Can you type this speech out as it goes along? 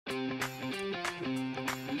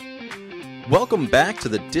Welcome back to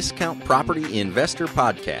the Discount Property Investor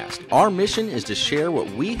Podcast. Our mission is to share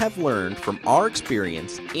what we have learned from our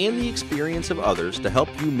experience and the experience of others to help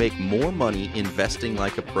you make more money investing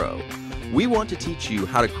like a pro. We want to teach you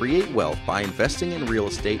how to create wealth by investing in real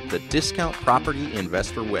estate the Discount Property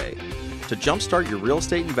Investor way. To jumpstart your real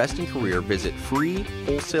estate investing career, visit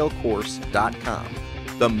freewholesalecourse.com,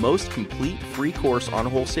 the most complete free course on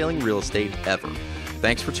wholesaling real estate ever.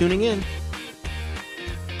 Thanks for tuning in.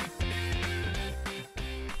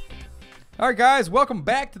 All right, guys, welcome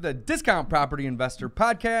back to the Discount Property Investor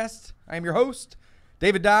Podcast. I am your host,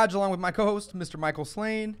 David Dodge, along with my co-host, Mr. Michael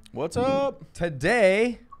Slane. What's up?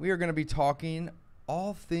 Today, we are going to be talking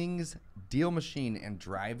all things Deal Machine and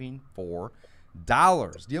driving for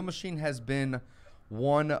dollars. Deal Machine has been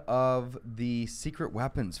one of the secret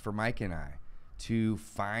weapons for Mike and I to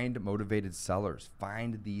find motivated sellers,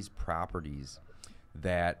 find these properties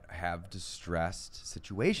that have distressed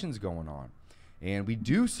situations going on. And we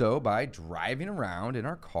do so by driving around in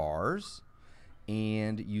our cars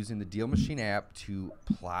and using the Deal Machine app to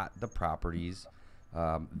plot the properties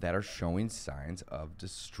that are showing signs of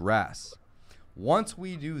distress. Once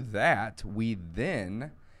we do that, we then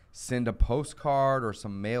send a postcard or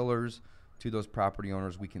some mailers to those property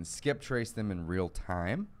owners. We can skip trace them in real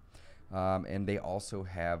time. And they also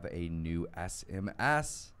have a new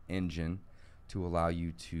SMS engine to allow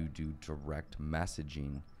you to do direct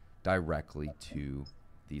messaging directly to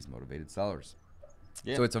these motivated sellers.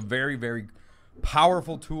 Yeah. So it's a very, very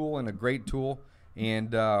powerful tool and a great tool.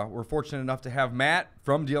 And we're fortunate enough to have Matt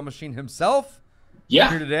from Deal Machine himself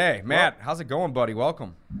here today. Matt, how's it going, buddy?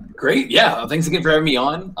 Welcome. Great. Yeah. Thanks again for having me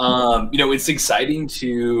on. It's exciting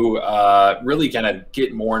to really kind of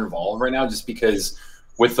get more involved right now, just because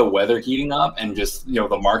with the weather heating up and just,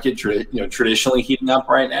 the market, traditionally heating up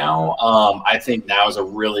right now, I think now is a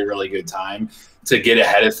really, really good time to get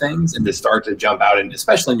ahead of things and to start to jump out, and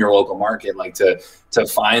especially in your local market, like to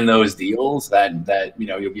find those deals that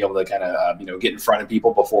you'll be able to kind of get in front of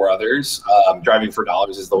people before others. Driving for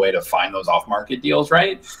dollars is the way to find those off-market deals,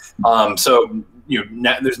 right? So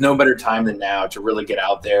there's no better time than now to really get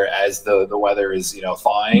out there as the weather is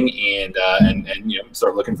thawing and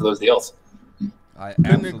start looking for those deals. I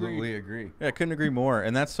absolutely agree. Yeah, I couldn't agree more.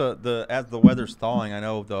 And that's as the weather's thawing. I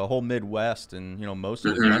know the whole Midwest and most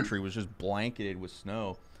of the country was just blanketed with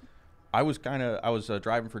snow. I was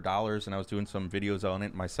driving for dollars and I was doing some videos on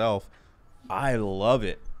it myself. I love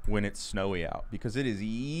it when it's snowy out because it is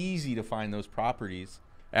easy to find those properties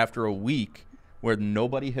after a week where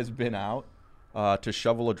nobody has been out to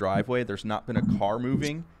shovel a driveway. There's not been a car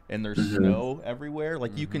moving and there's snow everywhere.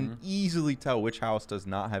 Like you can easily tell which house does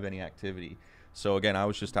not have any activity. So, again, I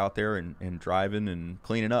was just out there and driving and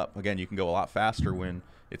cleaning up. Again, you can go a lot faster when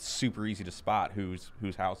it's super easy to spot whose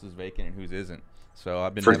house is vacant and whose isn't. So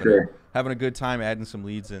I've been having a good time adding some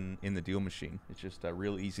leads in the Deal Machine. It's just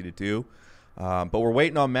real easy to do. But we're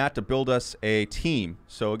waiting on Matt to build us a team.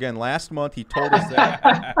 So, again, last month he told us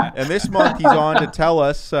that. And this month he's on to tell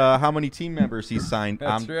us how many team members he's signed.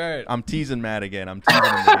 That's right. I'm teasing Matt again. I'm teasing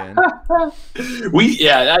him again.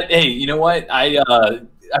 Hey, you know what?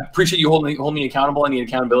 I appreciate you holding me accountable. I need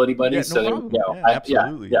accountability buddies. Yeah, no problem.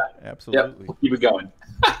 Absolutely. Yep, we'll keep it going.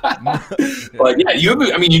 But yeah, you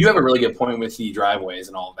do have a really good point with the driveways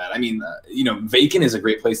and all of that. I mean, vacant is a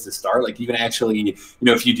great place to start. Like you can actually,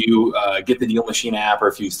 if you do get the Deal Machine app, or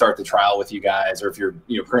if you start the trial with you guys, or if you're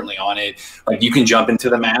currently on it, like you can jump into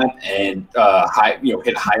the map and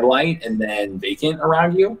hit highlight and then vacant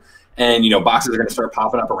around you. And, boxes are going to start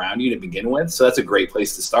popping up around you to begin with. So that's a great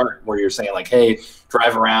place to start, where you're saying like, hey,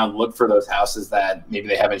 drive around, look for those houses that maybe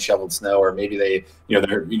they haven't shoveled snow, or maybe they're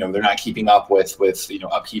not keeping up with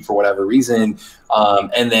upkeep for whatever reason.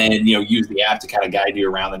 And then, use the app to kind of guide you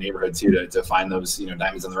around the neighborhood too, to find those,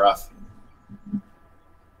 diamonds in the rough.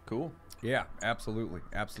 Cool. Yeah, absolutely.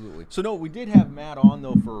 Absolutely. So, no, we did have Matt on,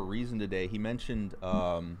 though, for a reason today. He mentioned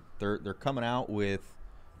they're coming out with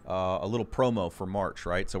a little promo for March,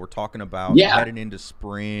 right? So we're talking about heading into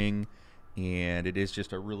spring, and it is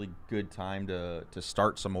just a really good time to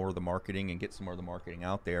start some more of the marketing and get some more of the marketing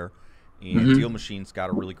out there. And Deal Machine's got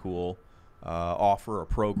a really cool offer, a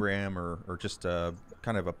program, or just a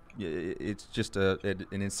kind of it's just an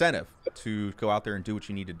incentive to go out there and do what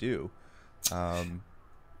you need to do. So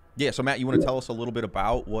Matt, you want to tell us a little bit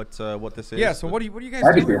about what this is? Yeah. So what do you guys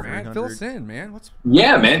do, man? Fill us in, man.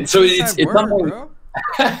 Man. So it's something.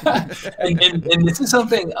 and this is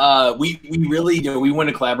something we really we want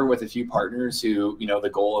to collaborate with a few partners who, the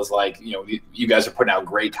goal is like, you guys are putting out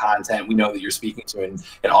great content. We know that you're speaking to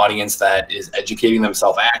an audience that is educating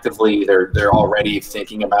themselves actively. They're already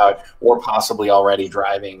thinking about, or possibly already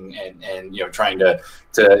driving and trying to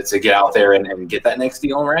get out there and get that next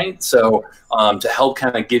deal, right? So to help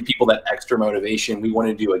kind of give people that extra motivation, we want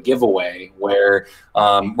to do a giveaway where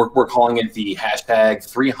we're calling it the hashtag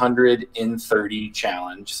 300 in 30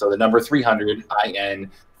 challenge. So the number 300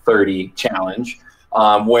 IN30 challenge,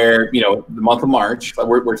 where the month of March,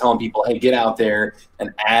 we're telling people, hey, get out there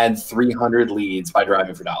and add 300 leads by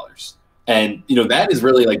driving for dollars. And that is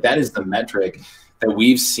really that is the metric that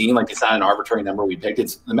we've seen. It's not an arbitrary number we picked.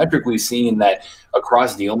 It's the metric we've seen that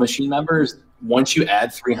across Deal Machine members, once you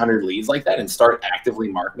add 300 leads like that and start actively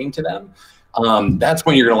marketing to them, that's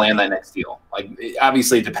when you're going to land that next deal.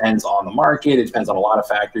 Obviously it depends on the market. It depends on a lot of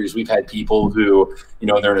factors. We've had people who,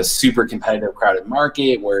 they're in a super competitive, crowded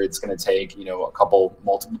market where it's going to take, a couple,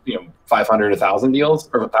 multiple, 500, 1,000 deals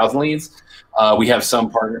or 1,000 leads. We have some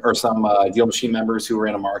partner or some Deal Machine members who are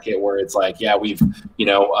in a market where it's we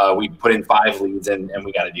put in 5 leads and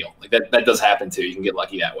we got a deal. That does happen too. You can get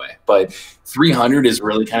lucky that way. But 300 is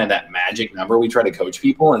really kind of that magic number. We try to coach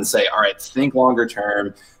people and say, all right, think longer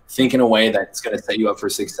term. Think in a way that's going to set you up for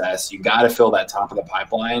success. You got to fill that top of the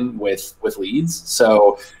pipeline with leads.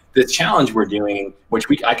 So the challenge we're doing, which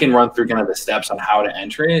I can run through kind of the steps on how to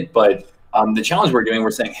enter it, but the challenge we're doing,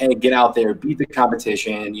 we're saying, hey, get out there, beat the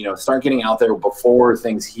competition, start getting out there before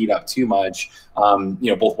things heat up too much,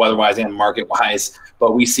 both weather-wise and market-wise.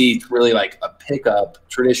 But we see really a pickup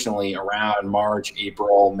traditionally around March,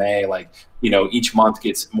 April, May, each month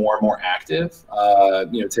gets more and more active,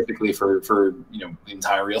 typically for the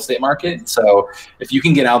entire real estate market. So if you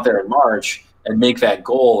can get out there in March and make that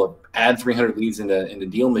goal of add 300 leads into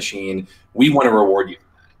Deal Machine, we want to reward you.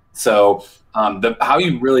 So how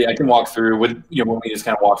you really, I can walk through with, when we just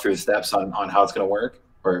kind of walk through the steps on how it's going to work.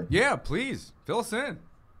 Or yeah, please fill us in.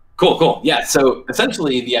 Cool. Yeah. So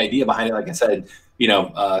essentially the idea behind it, like I said,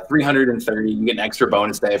 330, you get an extra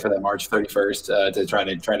bonus day for that March 31st to try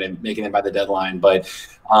to make it in by the deadline. But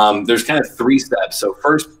there's kind of 3 steps. So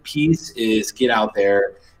first piece is get out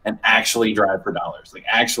there and actually drive for dollars.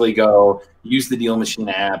 Actually go use the Deal Machine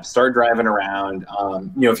app, start driving around.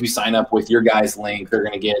 If you sign up with your guys' link, they're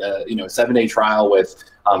going to get a 7-day trial with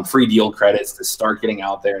free deal credits to start getting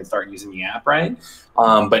out there and start using the app, right?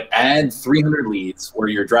 But add 300 leads where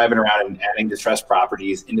you're driving around and adding distressed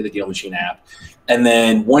properties into the Deal Machine app. And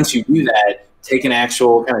then once you do that, take an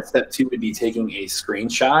actual kind of step 2 would be taking a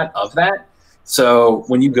screenshot of that. So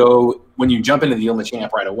when you jump into the Deal Machine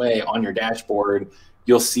app right away on your dashboard,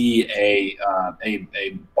 you'll see a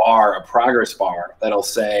progress bar that'll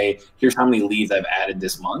say, here's how many leads I've added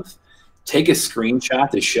this month. Take a screenshot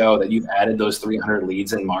to show that you've added those 300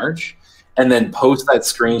 leads in March, and then post that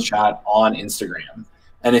screenshot on Instagram.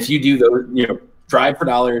 And if you do those, drive for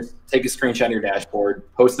dollars, take a screenshot of your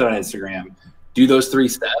dashboard, post it on Instagram, do those 3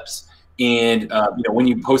 steps. And when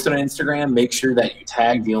you post it on Instagram, make sure that you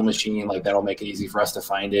tag Deal Machine. That'll make it easy for us to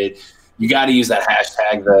find it. You got to use that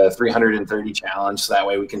hashtag, the 330 challenge, so that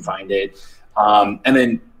way we can find it. And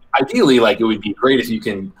then ideally, it would be great if you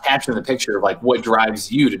can capture the picture of what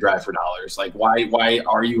drives you to drive for dollars. Why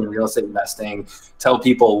are you in real estate investing? Tell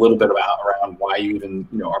people a little bit around why you even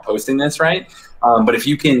are posting this, right? But if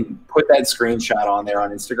you can put that screenshot on there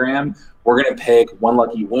on Instagram, we're going to pick one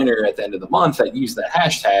lucky winner at the end of the month that used that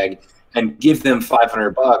hashtag and give them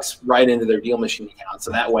 $500 right into their Deal Machine account.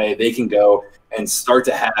 So that way they can go and start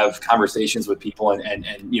to have conversations with people and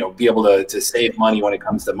be able to save money when it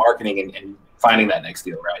comes to marketing and finding that next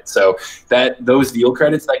deal, right? So those deal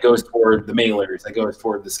credits, that goes toward the mailers, that goes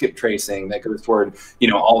toward the skip tracing, that goes toward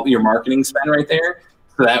all your marketing spend right there.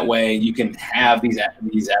 So that way you can have these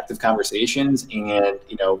active conversations and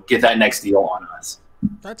get that next deal on us.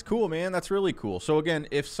 That's cool, man. That's really cool. So again,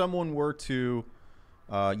 if someone were to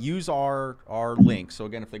use our link, so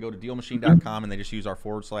again, if they go to dealmachine.com and they just use our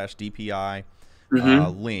 /DPI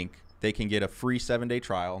link, they can get a free 7-day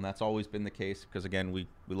trial. And that's always been the case because, again, we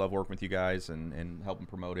love working with you guys and helping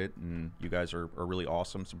promote it. And you guys are really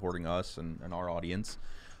awesome supporting us and our audience.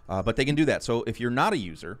 But they can do that. So if you're not a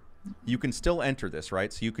user, you can still enter this,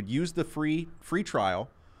 right? So you could use the free trial.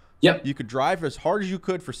 Yep. You could drive as hard as you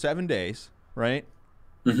could for 7 days, right?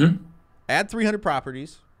 Add 300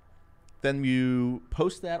 properties. Then you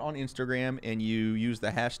post that on Instagram and you use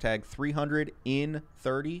the hashtag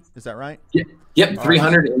 300in30. Is that right? Yep.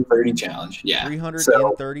 300in30 challenge. Yeah.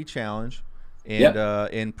 300in30 challenge. And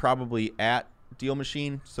and probably at Deal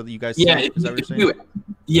Machine so that you guys Yeah, see it? Is that what you're saying?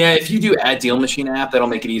 if you do add Deal Machine app, that'll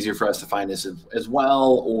make it easier for us to find this as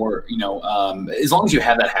well. Or as long as you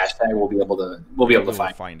have that hashtag, we'll be able to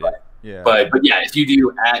find it. Yeah. But yeah, if you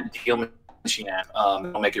do add Deal Machine app,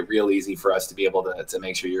 it'll make it real easy for us to be able to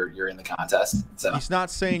make sure you're in the contest. So he's not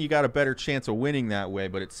saying you got a better chance of winning that way,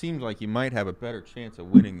 but it seems like you might have a better chance of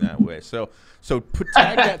winning that way. So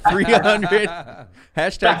tag that 300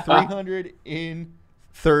 hashtag 300 in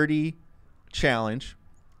 30 challenge,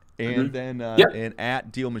 and then and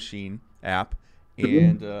at Deal Machine app,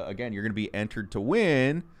 and again, you're going to be entered to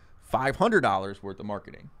win $500 worth of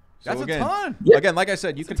marketing. So That's again, a ton. Again, like I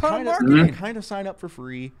said, you can kind of sign up for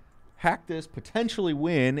free, hack this, potentially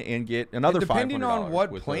win, and get another $500. Depending on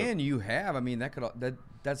what plan you have, I mean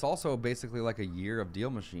that's also basically like a year of Deal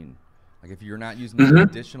Machine. Like if you're not using the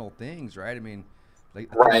additional things, right? I mean,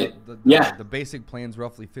 like the basic plan's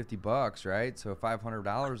roughly $50, right? So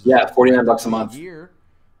 $500. Yeah, $49 a month. A year.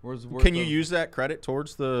 Can you use that credit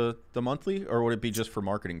towards the monthly, or would it be just for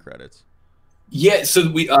marketing credits? Yeah, so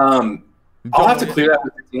we I'll have to clear that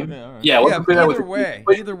with the team. We'll have to clear that with the team.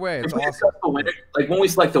 Either way, it's awesome. Like when we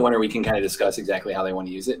select the winner, we can kind of discuss exactly how they want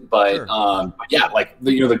to use it. But yeah, like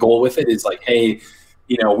the goal with it is like, hey,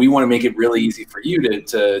 we want to make it really easy for you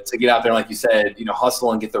to get out there, like you said,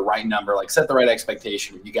 hustle and get the right number, like set the right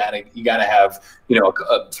expectation. You gotta have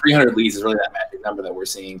 300 leads is really that magic number that we're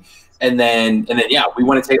seeing, and then yeah, we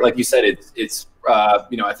want to take, like you said, it's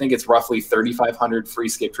I think it's roughly 3,500 free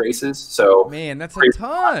skip traces. So man, that's a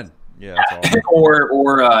ton. Yeah, that's awesome.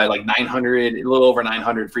 or like 900, a little over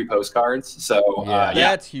 900 free postcards. So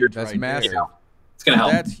that's huge. That's right massive. there. It's gonna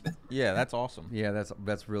help. That's awesome. Yeah,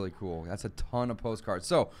 that's really cool. That's a ton of postcards.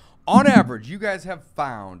 So on average, you guys have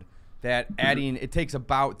found that it takes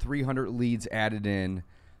about 300 leads added in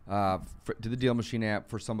to the Deal Machine app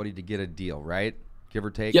for somebody to get a deal, right? Give or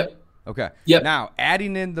take. Yep. Okay. Yep. Now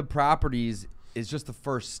adding in the properties is just the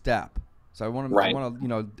first step. So I want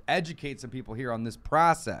to educate some people here on this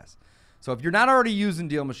process. So if you're not already using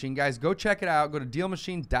Deal Machine, guys, go check it out. Go to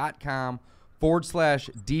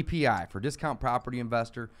dealmachine.com/DPI for Discount Property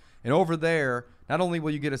Investor. And over there, not only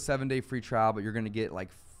will you get a 7-day free trial, but you're going to get like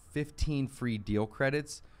 15 free deal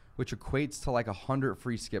credits, which equates to like 100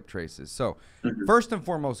 free skip traces. So first and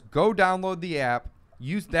foremost, go download the app.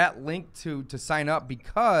 Use that link to sign up,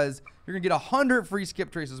 because you're going to get 100 free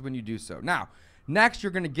skip traces when you do so. Now, next,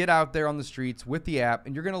 you're going to get out there on the streets with the app,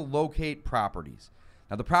 and you're going to locate properties.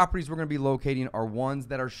 Now, the properties we're going to be locating are ones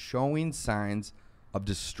that are showing signs of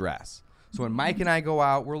distress. So when Mike and I go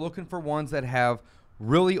out, we're looking for ones that have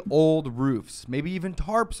really old roofs, maybe even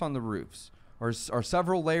tarps on the roofs, or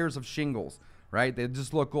several layers of shingles, right? They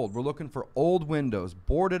just look old. We're looking for old windows.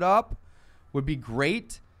 Boarded up would be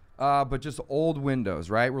great, but just old windows,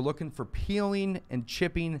 right? We're looking for peeling and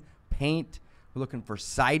chipping paint. We're looking for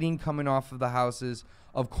siding coming off of the houses.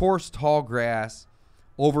 Of course, tall grass,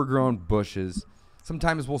 overgrown bushes.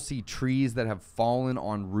 Sometimes we'll see trees that have fallen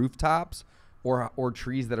on rooftops, or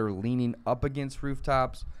trees that are leaning up against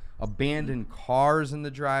rooftops, abandoned cars in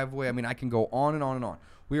the driveway. I mean, I can go on and on and on.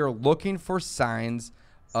 We are looking for signs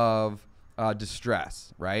of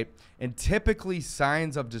distress, right? And typically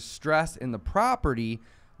signs of distress in the property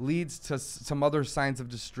leads to some other signs of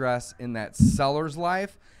distress in that seller's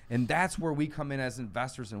life. And that's where we come in as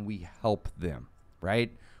investors and we help them,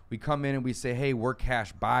 right? We come in and we say, hey, we're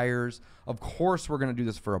cash buyers. Of course, we're going to do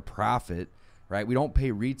this for a profit, right? We don't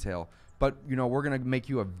pay retail, but we're going to make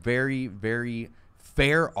you a very, very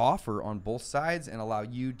fair offer on both sides and allow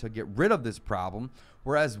you to get rid of this problem.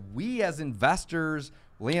 Whereas we as investors,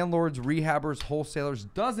 landlords, rehabbers, wholesalers,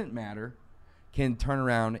 doesn't matter, can turn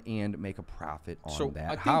around and make a profit on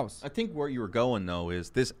house. I think where you were going, though,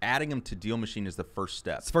 is this adding them to Deal Machine is the first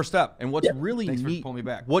step. It's the first step. And what's really Thanks neat, for pulling me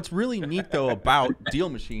back. What's really neat, though, about Deal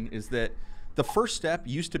Machine is that the first step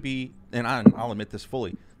used to be, and I'll admit this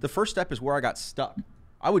fully, the first step is where I got stuck.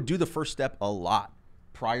 I would do the first step a lot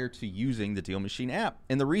prior to using the Deal Machine app.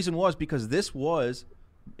 And the reason was because this was,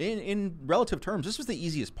 in relative terms, this was the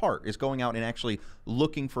easiest part, is going out and actually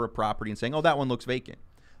looking for a property and saying, oh, that one looks vacant.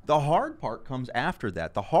 The hard part comes after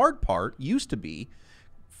that. The hard part used to be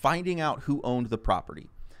finding out who owned the property,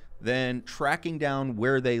 then tracking down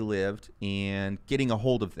where they lived and getting a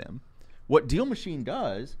hold of them. What Deal Machine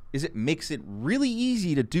does is it makes it really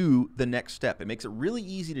easy to do the next step. It makes it really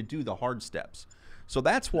easy to do the hard steps. So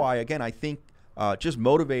that's why, again, I think just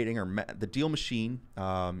motivating the Deal Machine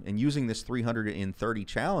and using this 330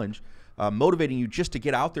 challenge, motivating you just to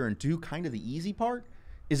get out there and do kind of the easy part,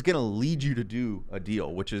 is going to lead you to do a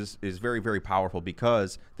deal, which is very, very powerful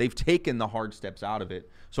because they've taken the hard steps out of it.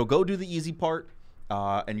 So go do the easy part.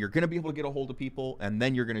 and you're going to be able to get a hold of people, and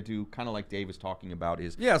then you're going to do kind of like Dave is talking about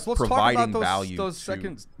is so let's providing talk about value those to,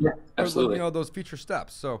 second, absolutely. those feature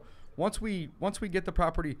steps. So once we get the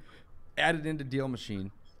property added into Deal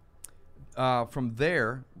Machine, from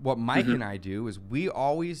there, what Mike and I do is we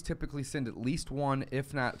always typically send at least 1,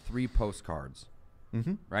 if not 3 postcards.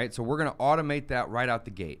 Right? So we're going to automate that right out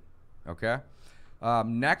the gate. Okay?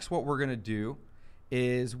 Next, what we're going to do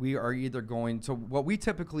is we are either going, so what we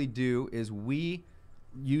typically do is we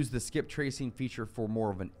use the skip tracing feature for more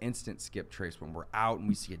of an instant skip trace when we're out and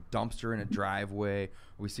we see a dumpster in a driveway, or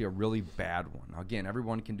we see a really bad one. Now, again,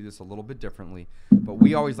 everyone can do this a little bit differently, but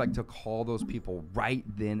we always like to call those people right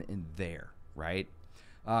then and there, right?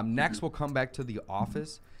 Next, we'll come back to the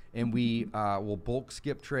office and we will bulk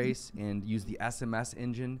skip trace and use the SMS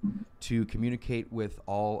engine to communicate with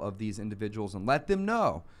all of these individuals and let them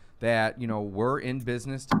know that, you know, we're in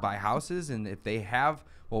business to buy houses, and if they have,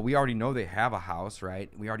 well, we already know they have a house, right?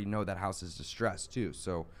 We already know that house is distressed too.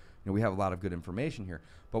 So, you know, we have a lot of good information here.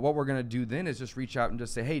 But what we're going to do then is just reach out and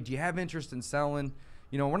just say, hey, do you have interest in selling?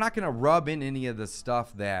 You know, we're not going to rub in any of the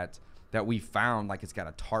stuff that we found, like it's got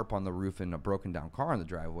a tarp on the roof and a broken down car in the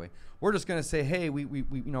driveway. We're just going to say, hey, we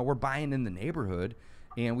you know, we're buying in the neighborhood,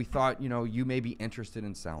 and we thought, you know, you may be interested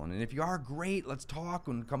in selling. And if you are, great, let's talk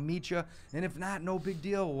and come meet you. And if not, no big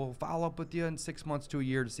deal. We'll follow up with you in 6 months to a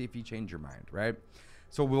year to see if you change your mind, right?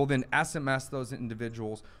 So we'll then SMS those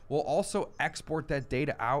individuals. We'll also export that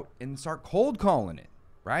data out and start cold calling it,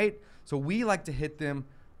 right? So we like to hit them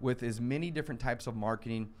with as many different types of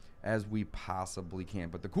marketing as we possibly can.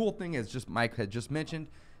 But the cool thing is, just Mike had just mentioned,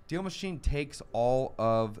 Deal Machine takes all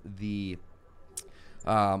of the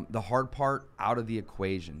hard part out of the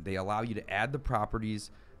equation. They allow you to add the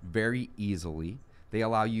properties very easily. They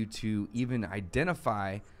allow you to even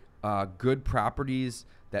identify good properties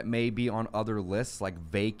that may be on other lists like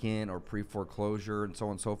vacant or pre-foreclosure and so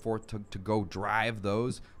on and so forth to go drive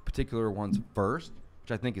those particular ones first,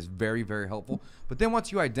 which I think is very, very helpful. But then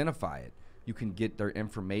once you identify it, you can get their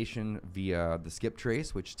information via the skip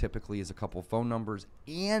trace, which typically is a couple phone numbers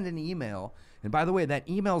and an email. And by the way, that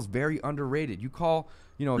email is very underrated. You call,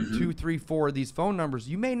 you know, 2, 3, 4 of these phone numbers,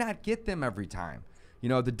 you may not get them every time. You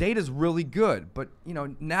know, the data's really good, but, you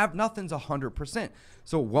know, nothing's 100%.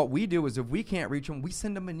 So what we do is if we can't reach them, we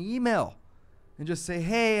send them an email and just say,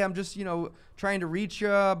 hey, I'm just, you know, trying to reach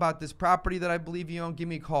you about this property that I believe you own. Give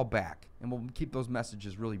me a call back. And we'll keep those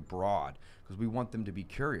messages really broad because we want them to be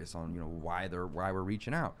curious on, you know, why we're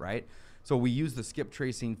reaching out, right? So we use the skip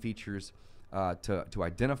tracing features to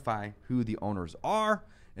identify who the owners are.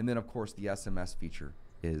 And then, of course, the SMS feature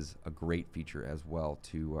is a great feature as well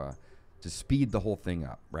to speed the whole thing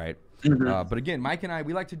up, right? But again, Mike and I,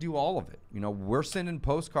 we like to do all of it. You know, we're sending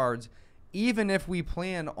postcards, even if we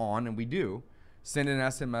plan on, and we do, sending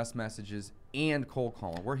SMS messages and cold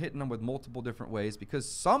calling. We're hitting them with multiple different ways because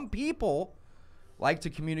some people like to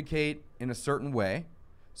communicate in a certain way.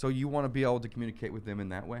 So you want to be able to communicate with them in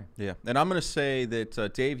that way. Yeah, and I'm going to say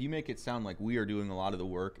that, Dave, you make it sound like we are doing a lot of the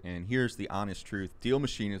work, and here's the honest truth. Deal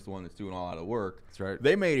Machine is the one that's doing a lot of the work. That's right.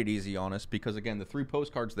 They made it easy on us because, again, the 3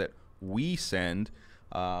 postcards that we send,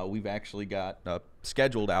 we've actually got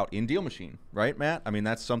scheduled out in Deal Machine, right, Matt? I mean,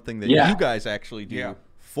 that's something that you guys actually do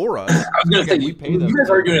for us. I was going to say, you guys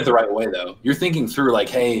are doing it the right way, though. You're thinking through, like,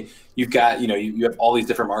 hey, you've got, you know, you have all these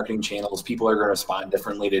different marketing channels. People are going to respond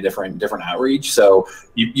differently to different outreach. So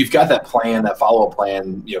you've got that plan, that follow-up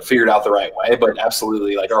plan, you know, figured out the right way. But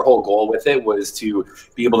absolutely, like, our whole goal with it was to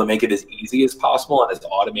be able to make it as easy as possible and as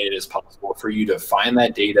automated as possible for you to find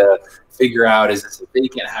that data, figure out, is this a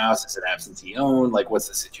vacant house? Is it absentee owned? Like, what's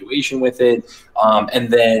the situation with it? And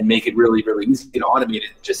then make it really, really easy to automate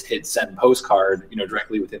it. Just hit send postcard, you know,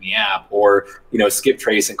 directly within the app, or, you know, skip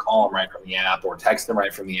trace and call them right from the app, or text them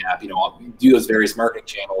right from the app. You know, I'll do those various marketing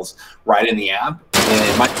channels right in the app.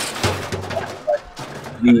 And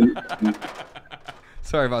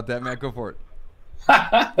Sorry about that, Matt. Go for it.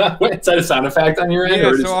 Is that a sound effect on your end?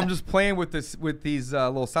 Yeah, so I'm just playing with these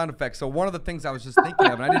little sound effects. So one of the things I was just thinking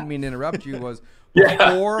of, and I didn't mean to interrupt you, was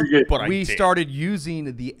before we started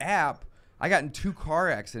using the app, I got in 2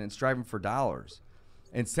 car accidents driving for dollars.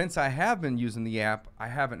 And since I have been using the app, I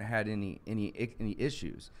haven't had any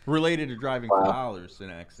issues related to driving for dollars in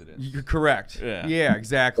accidents. You're correct. Yeah,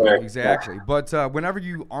 exactly. But whenever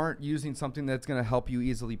you aren't using something that's going to help you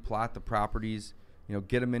easily plot the properties, you know,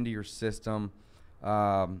 get them into your system, what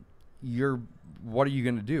are you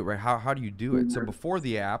going to do, right? How do you do it? So before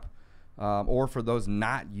the app, or for those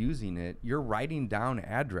not using it, you're writing down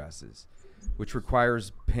addresses, which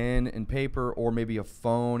requires pen and paper or maybe a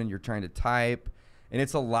phone, and you're trying to type. And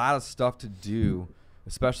it's a lot of stuff to do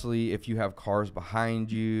especially if you have cars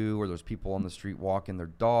behind you or there's people on the street walking their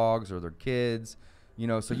dogs or their kids,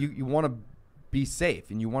 so you want to be safe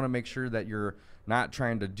and you want to make sure that you're not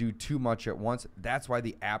trying to do too much at once. That's why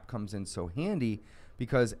the app comes in so handy,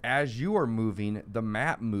 because as you are moving, the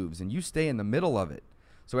map moves and you stay in the middle of it.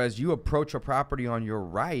 So as you approach a property on your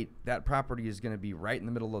right, that property is going to be right in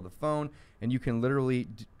the middle of the phone, and you can literally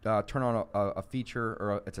turn on a feature,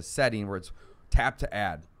 or it's a setting where it's tap to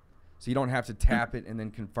add. So you don't have to tap it and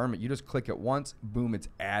then confirm it. You just click it once, boom, it's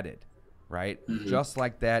added, right? Just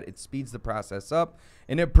like that. It speeds the process up,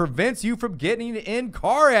 and it prevents you from getting in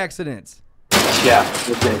car accidents. Yeah.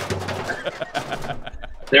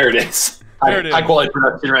 There it is. High quality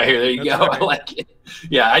production right here. There you go. Right. I like it.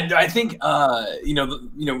 Yeah, I think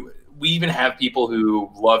we even have people who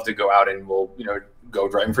love to go out and will go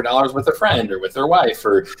driving for dollars with a friend or with their wife,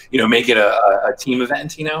 or make it a team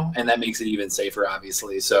event, and that makes it even safer,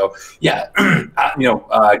 obviously. So yeah,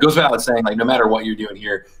 it goes without saying, like, no matter what you're doing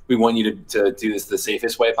here, we want you to do this the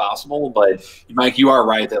safest way possible. But Mike, you are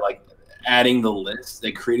right that, like, adding the list,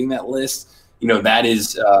 like creating that list, that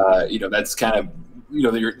is that's kind of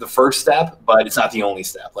the first step, but it's not the only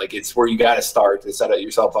step. Like, it's where you got to start to set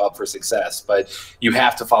yourself up for success. But you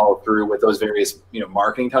have to follow through with those various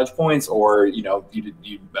marketing touch points, or you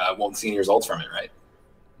won't see any results from it, right?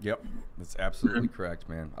 Yep, that's absolutely correct,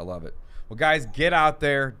 man. I love it. Well, guys, get out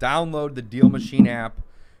there, download the Deal Machine app,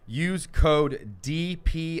 use code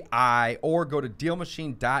DPI, or go to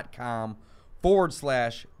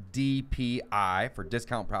DealMachine.com/DPI for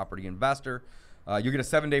Discount Property Investor. You get a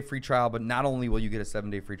 7-day free trial, but not only will you get a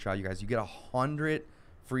 7-day free trial, you guys, you get 100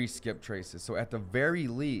 free skip traces. So at the very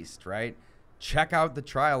least, right, check out the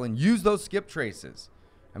trial and use those skip traces.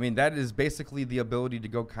 I mean, that is basically the ability to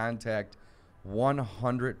go contact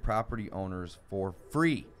 100 property owners for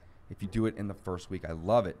free if you do it in the first week. I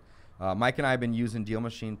love it. Mike and I have been using Deal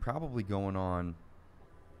Machine probably going on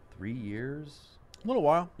 3 years. A little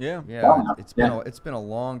while, yeah. Yeah, it's been a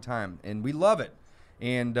long time, and we love it.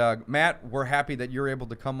 And Matt, we're happy that you're able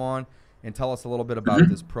to come on and tell us a little bit about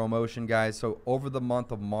this promotion, guys. So over the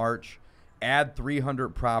month of March, add 300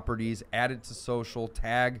 properties, add it to social,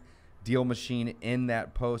 tag Deal Machine in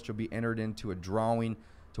that post. You'll be entered into a drawing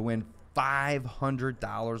to win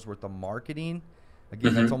 $500 worth of marketing.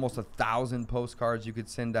 Again, that's almost 1,000 postcards you could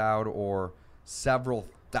send out, or several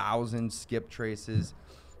thousand skip traces.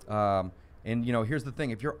 And here's the thing: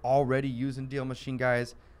 if you're already using Deal Machine,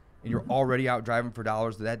 guys, and you're already out driving for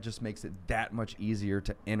dollars, that just makes it that much easier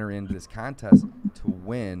to enter into this contest to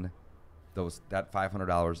win that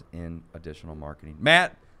 $500 in additional marketing.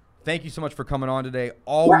 Matt, thank you so much for coming on today.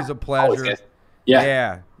 Always a pleasure.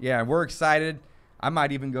 Yeah. We're excited. I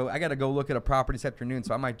might even I got to go look at a property this afternoon,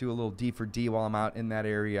 so I might do a little D for D while I'm out in that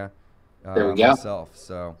area myself.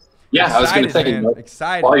 So. Yeah, excited, I was going to say,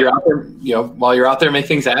 excited. While you're out there, make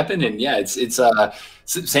things happen, and yeah, it's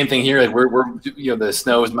same thing here. Like, we're the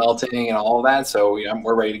snow is melting and all of that, so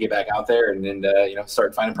we're ready to get back out there and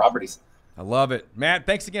start finding properties. I love it, Matt.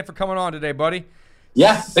 Thanks again for coming on today, buddy.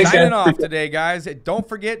 Yeah, thanks. Signing off today, guys. Don't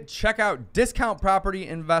forget, check out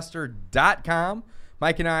DiscountPropertyInvestor.com.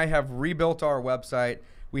 Mike and I have rebuilt our website.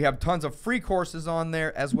 We have tons of free courses on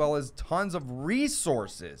there, as well as tons of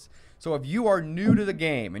resources. So if you are new to the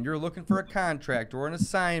game and you're looking for a contract or an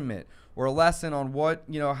assignment or a lesson on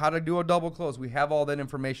how to do a double close, we have all that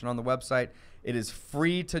information on the website. It is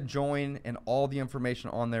free to join, and all the information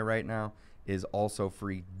on there right now is also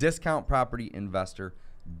free.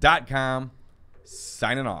 DiscountPropertyInvestor.com.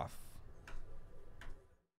 Signing off.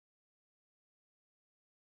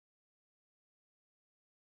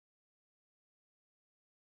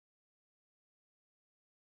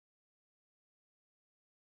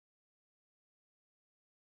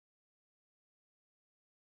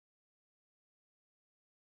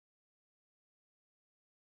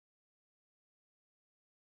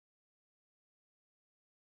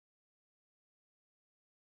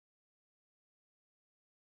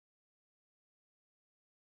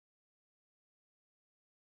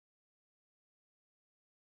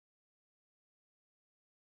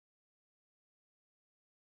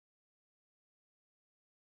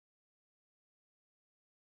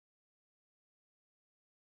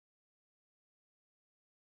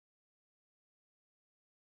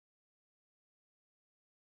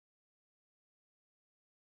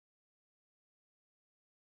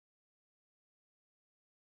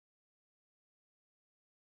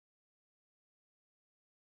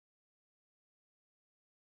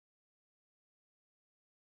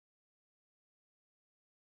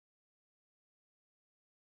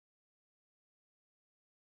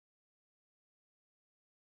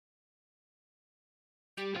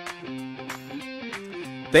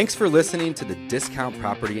 Thanks for listening to the Discount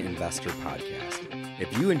Property Investor Podcast.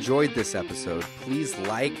 If you enjoyed this episode, please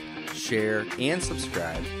like, share, and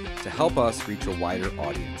subscribe to help us reach a wider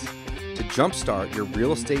audience. To jumpstart your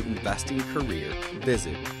real estate investing career,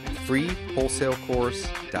 visit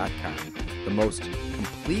freewholesalecourse.com, the most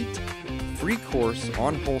complete free course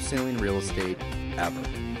on wholesaling real estate ever.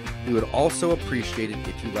 We would also appreciate it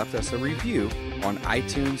if you left us a review on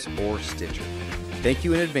iTunes or Stitcher. Thank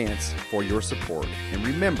you in advance for your support. And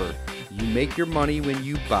remember, you make your money when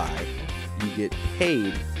you buy, you get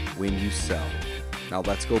paid when you sell. Now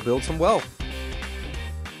let's go build some wealth.